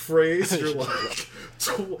exponential phrase. You're like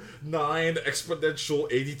 9 exponential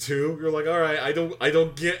 82. You're like, all right, I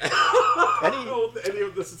don't get how any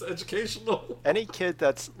of this is educational. Any kid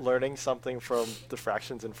that's learning something from the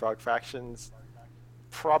fractions and Frog Fractions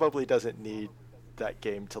probably doesn't need that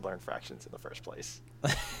game to learn fractions in the first place.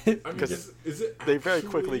 I mean, Because is it They very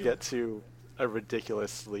actually- quickly get to a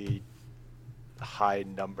ridiculously high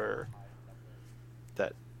number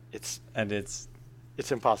that it's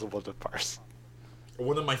impossible to parse.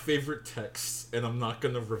 One of my favorite texts, and I'm not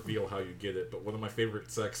going to reveal how you get it, but one of my favorite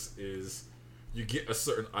texts is you get a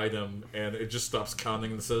certain item and it just stops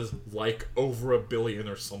counting and says, like, over 1 billion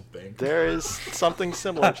or something. There is something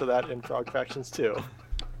similar to that in Frog Fractions 2.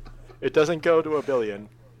 It doesn't go to 1 billion,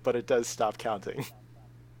 but it does stop counting.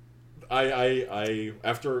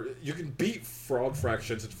 After you can beat Frog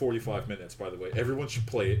Fractions in 45 minutes, by the way. Everyone should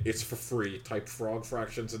play it. It's for free. Type Frog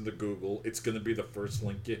Fractions into Google. It's going to be the first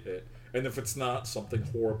link you hit. And if it's not, something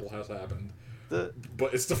horrible has happened. The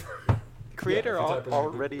But it's the creator if you type in-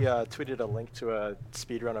 already tweeted a link to a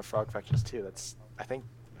speedrun of Frog Fractions 2. That's, I think,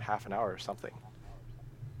 half an hour or something.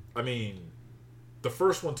 I mean, the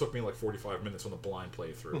first one took me like 45 minutes on a blind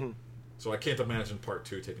playthrough. Mhm. So I can't imagine part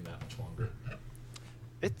 2 taking that much longer.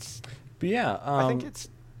 It's But yeah. I think it's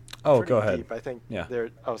oh, pretty go ahead. deep. I think Yeah.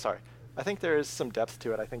 I think there is some depth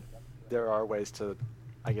to it. I think there are ways to,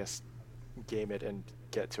 I guess, game it and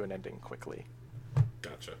get to an ending quickly.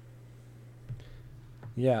 Gotcha.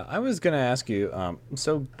 Yeah, I was gonna ask you.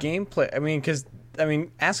 So gameplay.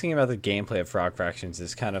 Asking about the gameplay of Frog Fractions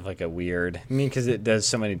is kind of like a weird. Because it does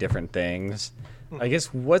so many different things. I guess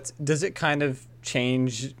does it kind of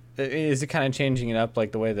change? Is it kind of changing it up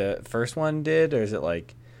like the way the first one did, or is it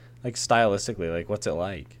like stylistically? Like, what's it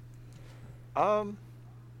like?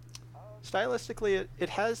 Stylistically, it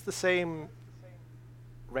has the same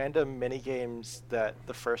random mini games that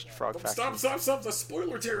the first Frog Stop! Fractions. The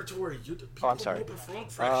spoiler territory. I'm sorry. Know the Frog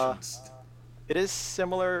Fractions. It is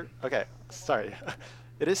similar. Okay, sorry.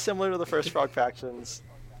 It is similar to the first Frog Fractions.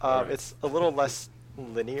 Alright. It's a little less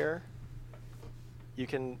linear.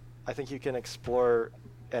 I think you can explore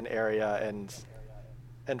an area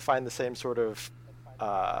and find the same sort of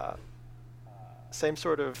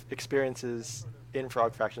experiences in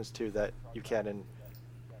Frog Fractions 2 that you can in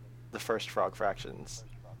the first Frog Fractions.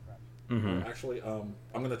 Mm-hmm. Actually, I'm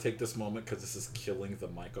going to take this moment because this is killing the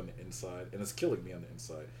mic on the inside, and it's killing me on the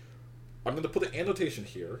inside. I'm going to put an annotation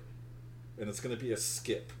here, and it's going to be a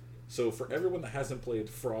skip. So for everyone that hasn't played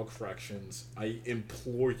Frog Fractions, I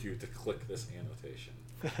implore you to click this annotation.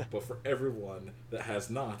 But for everyone that has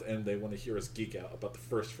not, and they want to hear us geek out about the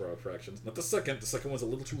first Frog Fractions, not the second one's a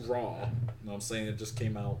little too raw. You know what I'm saying? It just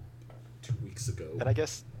came out 2 weeks ago. And I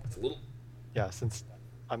guess, It's a little... yeah, since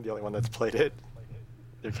I'm the only one that's played it,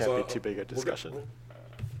 there can't So, be too big a discussion.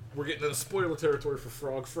 We're getting into spoiler territory for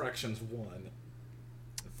Frog Fractions 1.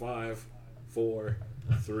 5, 4,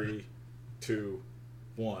 3, 2,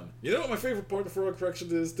 one. You know what my favorite part of Frog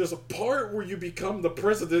Fraction is? There's a part where you become the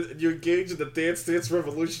president and you engage in the Dance Dance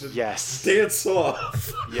Revolution and Yes. dance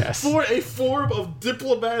off. Yes. For a form of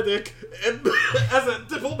diplomatic, as a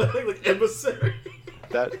diplomatic like, emissary.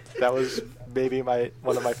 That was maybe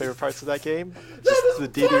one of my favorite parts of that game. That Just is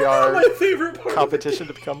the my favorite DDR part competition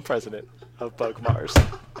to become president of Bug Mars.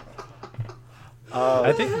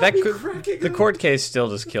 I think the court case still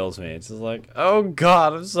just kills me. It's just like, oh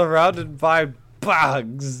god, I'm surrounded by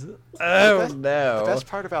bugs. Oh no. The best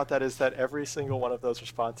part about that is that every single one of those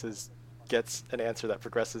responses gets an answer that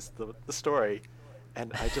progresses the story,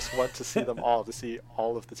 and I just want to see them all, to see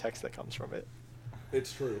all of the text that comes from it.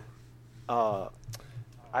 It's true.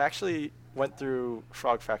 I actually went through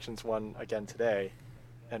Frog Fractions 1 again today,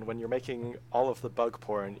 and when you're making all of the bug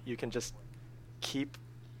porn, you can just keep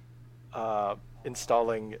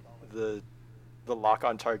installing the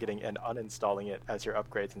lock-on targeting and uninstalling it as your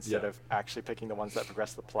upgrades instead of actually picking the ones that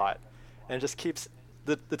progress the plot. And it just keeps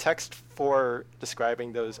the text for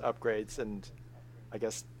describing those upgrades and, I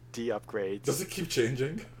guess, de-upgrades. Does it keep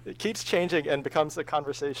changing? It keeps changing and becomes a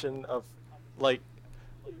conversation of, like,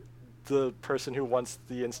 the person who wants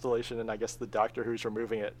the installation and I guess the doctor who's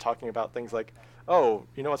removing it talking about things like, oh,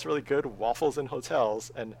 you know what's really good? Waffles in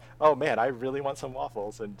hotels. And, oh, man, I really want some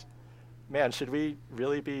waffles. And, man, should we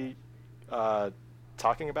really be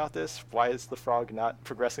talking about this? Why is the frog not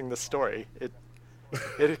progressing the story? It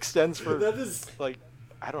extends for, that is... like,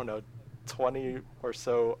 I don't know, 20 or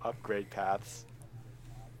so upgrade paths.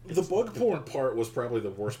 The bug porn part was probably the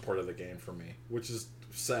worst part of the game for me, which is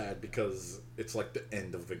sad because it's like the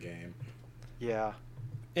end of the game. Yeah.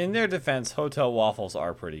 In their defense, hotel waffles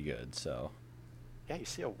are pretty good, so. Yeah, you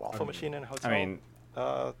see a waffle machine in a hotel. I mean,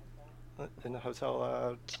 in the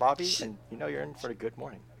hotel lobby, and you know you're in for a good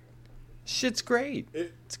morning. shit's great.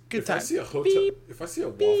 It's a good if time. If I see a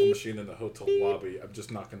waffle machine in the hotel lobby, I'm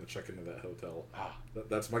just not going to check into that hotel.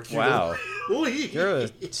 That's my cue. Wow. You're a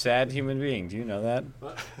sad human being. Do you know that?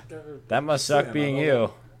 That must suck being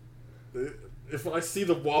you. If I see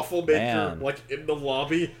the waffle maker like in the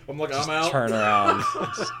lobby, I'm like, Just I'm out. Turn around.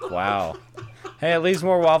 Wow. Hey, it leaves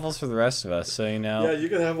more waffles for the rest of us, so you know. Yeah, you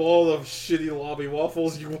can have all the shitty lobby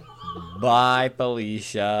waffles you want. Bye,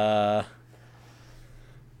 Felicia.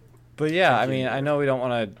 But yeah, I mean, I know we don't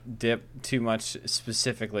want to dip too much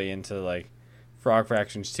specifically into like Frog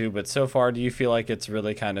Fractions 2, but so far, do you feel like it's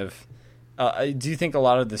really kind of? Do you think a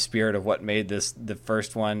lot of the spirit of what made this the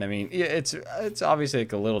first one? I mean, it's obviously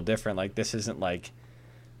like a little different. Like this isn't like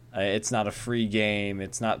it's not a free game.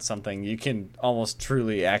 It's not something you can almost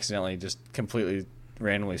truly accidentally just completely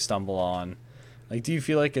randomly stumble on. Like, do you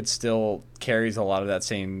feel like it still carries a lot of that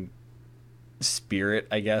same spirit?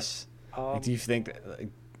 I guess. Like, do you think that?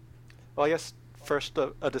 Well, I guess first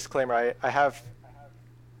a disclaimer. I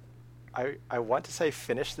want to say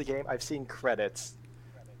finish the game. I've seen credits,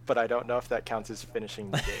 but I don't know if that counts as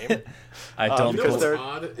finishing the game. I don't because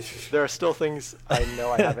odd? there are still things I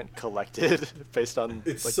know I haven't collected based on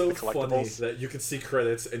It's like, so the funny collectibles. that you can see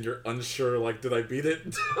credits and you're unsure. Like, did I beat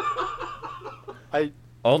it?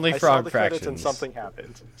 Only I Frog saw the credits Fractions. and something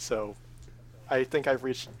happened. So I think I've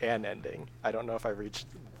reached an ending. I don't know if I reached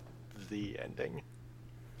the ending.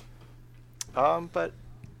 But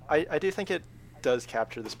I do think it does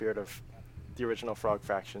capture the spirit of the original Frog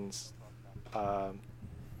Fractions.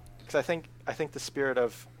 Because I think the spirit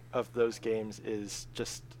of those games is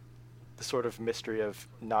just the sort of mystery of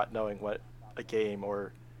not knowing what a game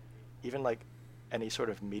or even like any sort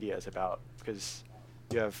of media is about. Because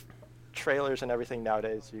you have trailers and everything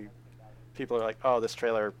nowadays. People are like, oh, this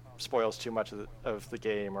trailer spoils too much of the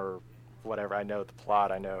game or whatever. I know the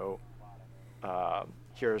plot. I know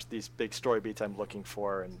here's these big story beats I'm looking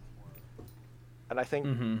for, and I think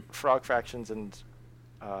Frog Fractions and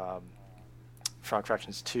Frog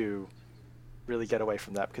Fractions 2 really get away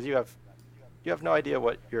from that because you have no idea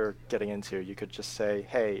what you're getting into. You could just say,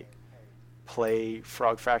 hey, play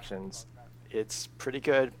Frog Fractions. It's pretty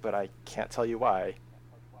good, but I can't tell you why.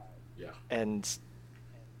 Yeah. And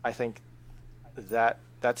I think that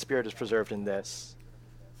spirit is preserved in this.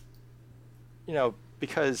 You know,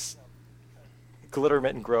 because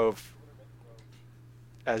Glittermitten Grove,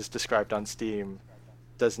 as described on Steam,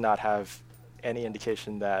 does not have any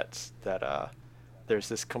indication that there's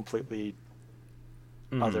this completely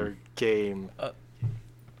other game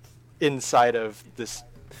inside of this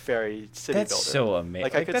fairy city builder. That's so amazing.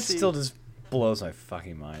 Like, I could that see, still just blows my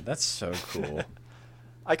fucking mind. That's so cool.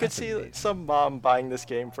 I could That's see amazing. some mom buying this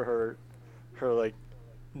game for her like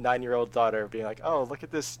 9-year-old daughter, being like, "Oh, look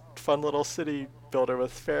at this fun little city builder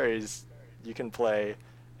with fairies you can play,"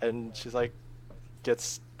 and she's like,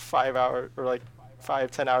 gets 5 hours or like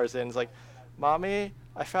 5-10 hours in, is like, "Mommy,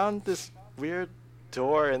 I found this weird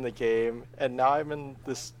door in the game, and now I'm in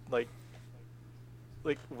this like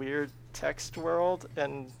weird text world,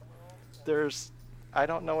 and there's I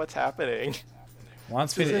don't know what's happening.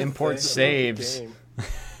 Wants me to This is import the saves. game.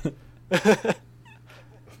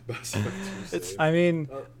 Mass Effect 2 It's- save. I mean,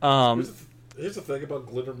 Here's the thing about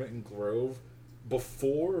Glittermitten Grove.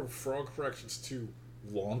 Before Frog Fractions 2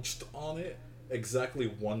 launched on it, exactly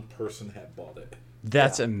one person had bought it.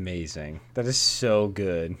 that's Yeah. amazing. That is so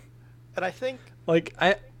good. And I think Like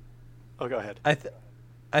oh, go ahead.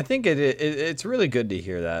 I think it's really good to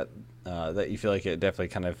hear that that you feel like it definitely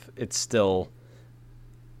kind of it's still.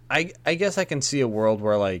 I guess I can see a world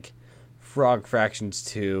where like Frog Fractions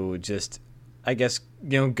 2 just I guess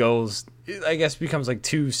goes I guess becomes like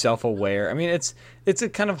too self-aware. I mean it's a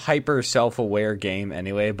kind of hyper self-aware game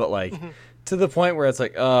anyway, but like to the point where it's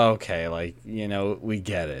like, oh, okay, like we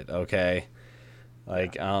get it, okay,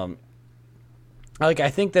 like I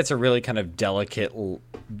think that's a really kind of delicate.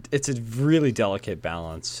 It's a really delicate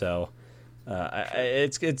balance. So,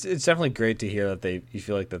 it's definitely great to hear that you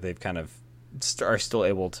feel like that they've kind of are still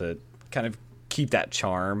able to kind of keep that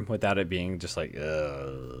charm without it being just like.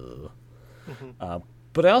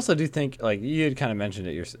 But I also do think like you had kind of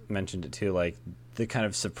mentioned it too, like the kind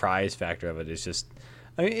of surprise factor of it is just.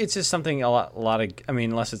 I mean, it's just something a lot of. I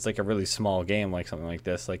mean, unless it's like a really small game like something like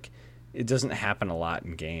this, like. It doesn't happen a lot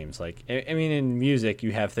in games. Like, I mean, in music,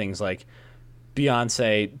 you have things like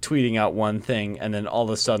Beyonce tweeting out one thing, and then all of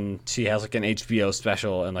a sudden she has like an HBO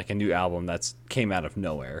special and like a new album that's came out of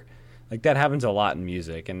nowhere. Like that happens a lot in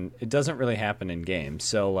music, and it doesn't really happen in games.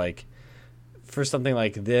 So like, for something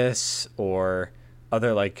like this or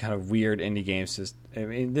other like kind of weird indie games, I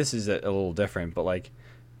mean, this is a little different, but like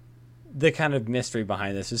the kind of mystery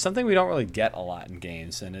behind this is something we don't really get a lot in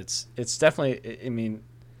games, and it's definitely. I mean.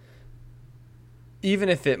 Even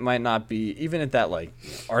if it might not be, even if that like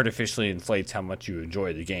artificially inflates how much you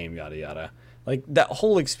enjoy the game, yada yada, like that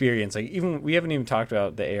whole experience, like even we haven't even talked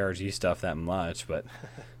about the ARG stuff that much, but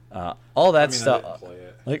all that I didn't stuff, play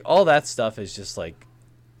it. like all that stuff is just like,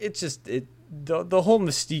 it's just the whole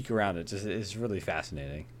mystique around it just is really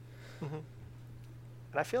fascinating. And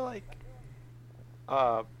I feel like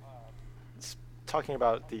talking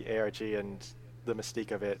about the ARG and the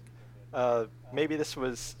mystique of it, maybe this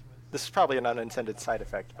is probably an unintended side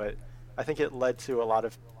effect, but I think it led to a lot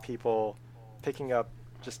of people picking up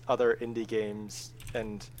just other indie games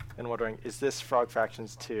and wondering, is this Frog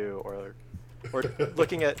Fractions 2? Or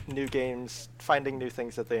looking at new games, finding new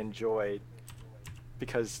things that they enjoyed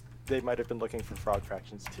because they might have been looking for Frog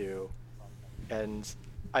Fractions 2. And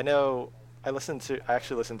I know I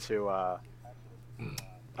actually listened to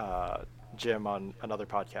Jim on another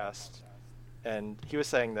podcast, and he was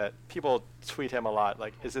saying that people tweet him a lot,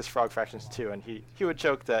 like, is this Frog Fractions 2? And he would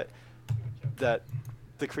joke that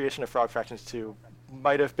the creation of Frog Fractions 2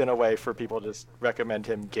 might have been a way for people to just recommend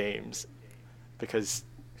him games because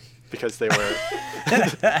they were...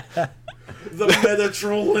 The meta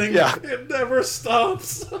trolling, Yeah. it never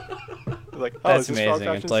stops. like, oh, That's is this Frog amazing.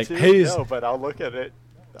 Fractions It's like, 2? hey, No, but I'll look at it.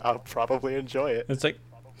 I'll probably enjoy it. It's like,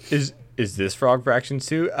 is this Frog Fractions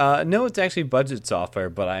 2? No, it's actually budget software,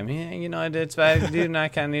 but I mean, I do and I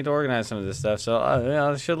kind of need to organize some of this stuff, so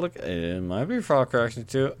I should look. It might be Frog Fractions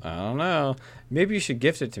 2. I don't know. Maybe you should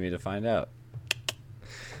gift it to me to find out.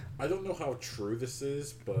 I don't know how true this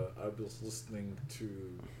is, but I was listening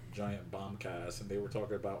to Giant Bombcast, and they were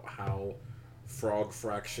talking about how Frog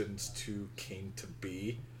Fractions 2 came to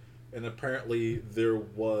be. And apparently there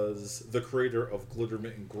was... The creator of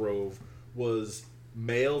Glittermitten Grove was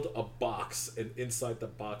mailed a box, and inside the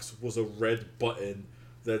box was a red button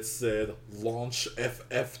that said, Launch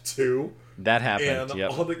FF2. That happened, And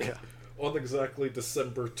yep. on exactly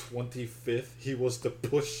December 25th, he was to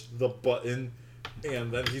push the button,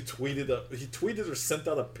 and then he tweeted or sent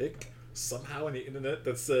out a pic somehow on the internet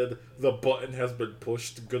that said, the button has been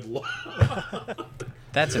pushed, good luck.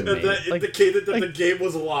 That's And amazing. that indicated that the game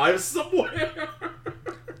was live somewhere.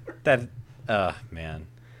 Man.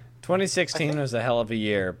 2016 was a hell of a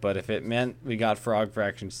year, but if it meant we got Frog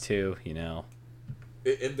Fractions 2,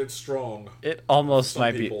 It ended strong. it almost Some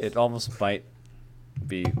might people. be. It almost might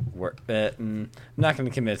be worth. I'm not going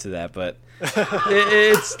to commit to that, but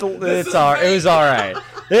it was all right.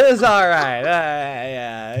 It was all right.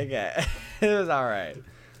 Yeah, okay. It was all right.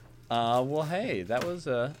 Well, hey, that was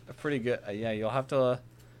a pretty good. Yeah, you'll have to,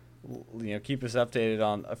 keep us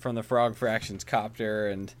updated from the Frog Fractions copter,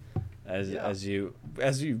 and as you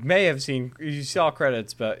may have seen, you saw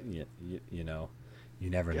credits, but you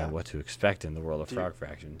never know what to expect in the world of Frog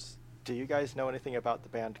Fractions. Do you guys know anything about the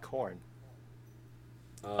band Korn?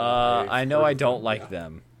 I know I don't like Yeah.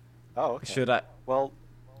 them. Oh, okay. Should I? Well,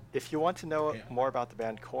 if you want to know Yeah. more about the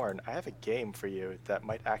band Korn, I have a game for you that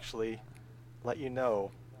might actually let you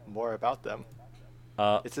know more about them.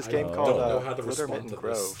 It's this game I called don't know how to Glitter respond Mitten to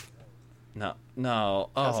this. Grove. No.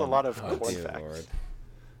 It has a lot of oh, Korn dear facts. Lord.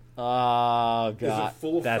 Oh, God. Is it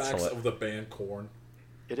full of That's facts of the band Korn?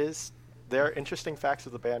 It is. There are interesting facts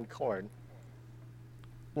of the band Korn.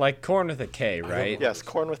 like Corn with a K, don't right? know. Yes,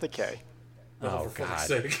 Korn with a K. Oh, for God. fuck's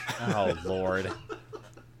sake. Oh, Lord.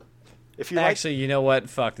 If you Actually, you know what?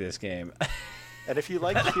 Fuck this game. and if you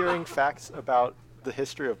like hearing facts about the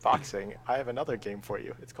history of boxing, I have another game for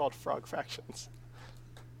you. It's called Frog Fractions.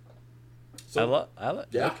 So,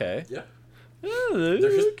 yeah, Okay. Yeah.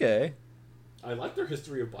 Okay. I like their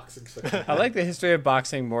history of boxing section. I like the history of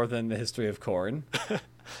boxing more than the history of corn.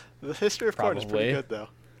 The history of Korn is pretty Probably. good, though.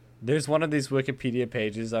 There's one of these Wikipedia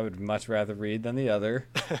pages I would much rather read than the other.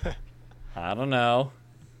 I don't know.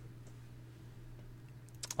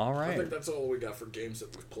 All I right. think that's all we got for games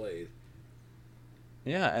that we've played.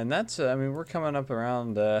 Yeah, and that's, I mean, we're coming up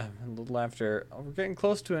around a little after, we're getting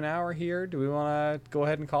close to an hour here. Do we want to go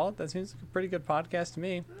ahead and call it? That seems like a pretty good podcast to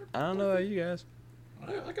me. I don't know about you guys.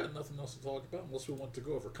 I got nothing else to talk about unless we want to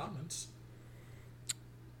go over comments.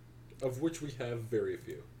 Of which we have very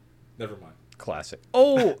few. Never mind. Classic.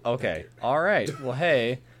 Oh, okay. All right. Well,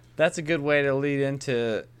 hey, that's a good way to lead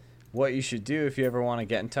into what you should do if you ever want to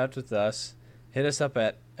get in touch with us. Hit us up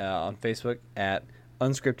at on Facebook at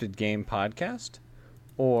Unscripted Game Podcast,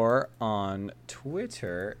 or on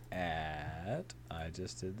Twitter at, I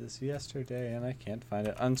just did this yesterday and I can't find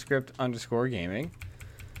it, unscript_gaming.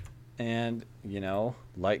 And, you know,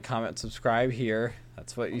 like, comment, subscribe here.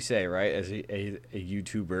 That's what you say, right, as a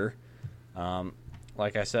YouTuber.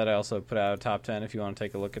 Like I said, I also put out a top 10 if you want to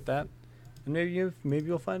take a look at that. And maybe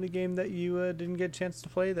you'll find a game that you didn't get a chance to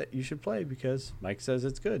play that you should play because Mike says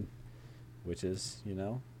it's good. Which is, you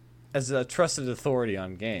know, as a trusted authority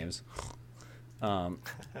on games,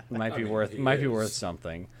 might be worth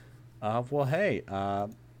something. Well, hey, that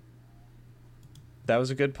was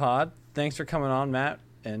a good pod. Thanks for coming on, Matt.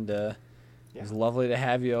 And it was lovely to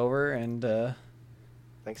have you over. And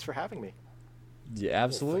Thanks for having me. yeah,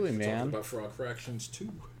 absolutely, Well, thanks for man. talking about Frog Fractions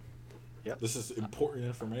 2. Yep. This is important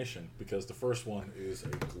information because the first one is a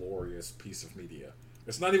glorious piece of media.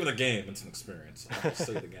 It's not even a game; it's an experience. I'll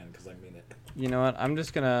say it again because I mean it. You know what? I'm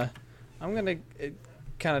gonna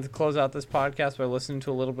kind of close out this podcast by listening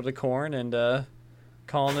to a little bit of Korn and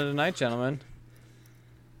calling it a night, gentlemen.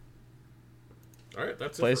 All right,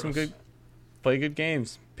 that's Play it for us. play good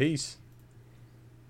games. Peace.